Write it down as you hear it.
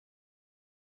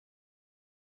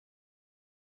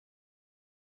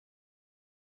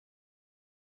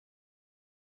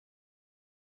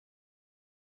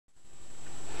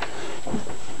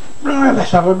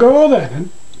let's have a go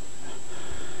then.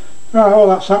 Right, oh,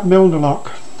 that's that Milner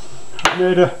lock. I've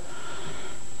made a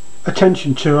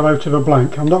tension tool out of a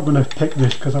blank. I'm not going to pick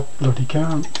this because I bloody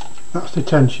can't. That's the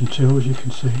tension tool, as you can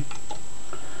see.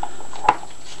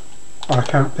 But I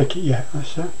can't pick it yet.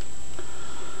 That's it.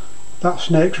 That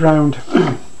snake's round.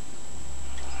 Get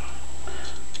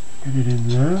it in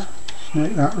there.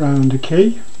 Snake that round the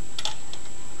key.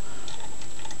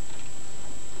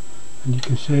 And you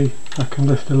can see I can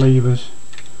lift the levers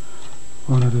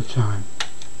one at a time.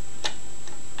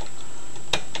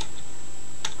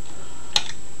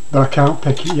 But I can't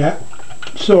pick it yet.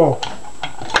 So,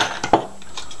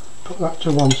 put that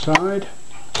to one side.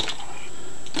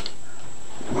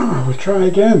 We'll try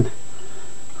again.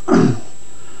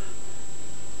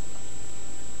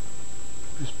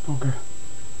 This bugger.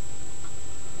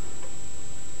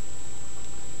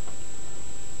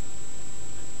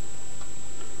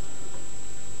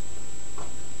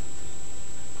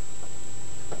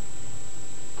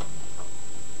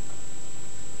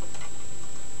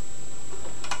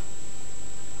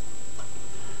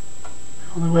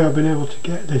 The only way I've been able to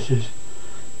get this is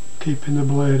keeping the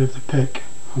blade of the pick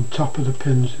on top of the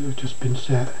pins that have just been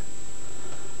set.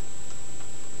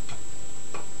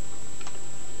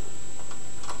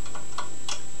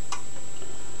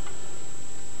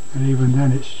 And even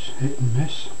then it's hit and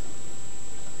miss.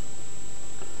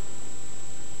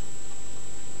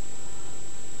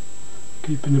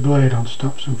 Keeping the blade on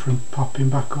stops them from popping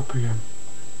back up again.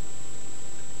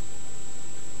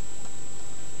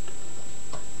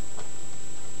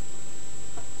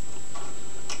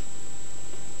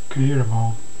 You can hear them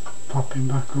all popping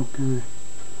back up, can you?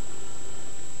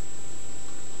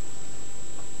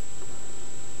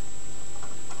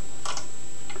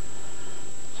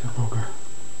 It's a bugger.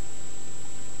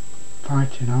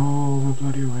 Fighting all the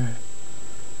bloody way.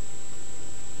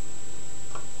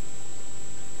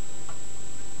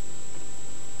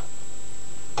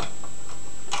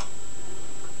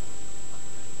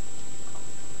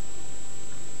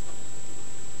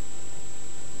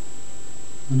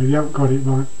 And if you haven't got it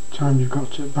by the time you've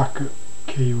got it back at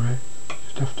keyway, you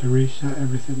just have to reset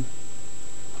everything.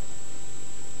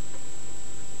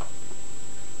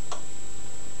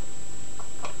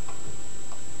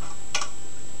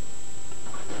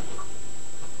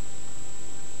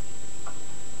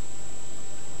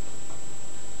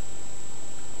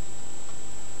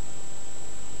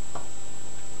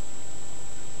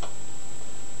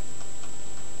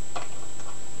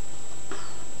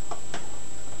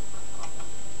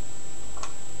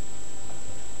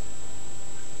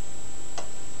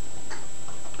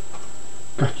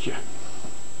 Gotcha.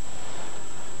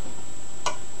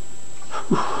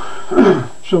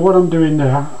 So what I'm doing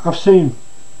now, I've seen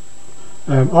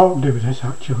Ork do this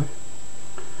actually,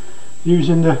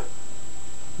 using the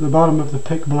bottom of the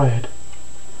pick blade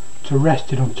to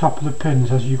rest it on top of the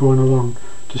pins as you're going along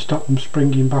to stop them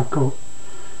springing back up.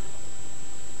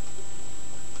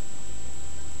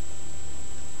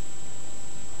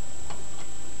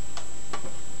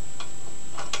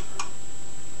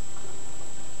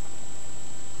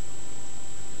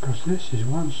 Because this is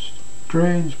one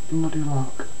strange bloody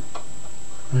lock.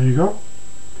 There you go.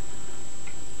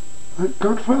 Thank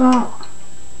God for that.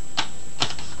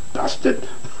 Bastard.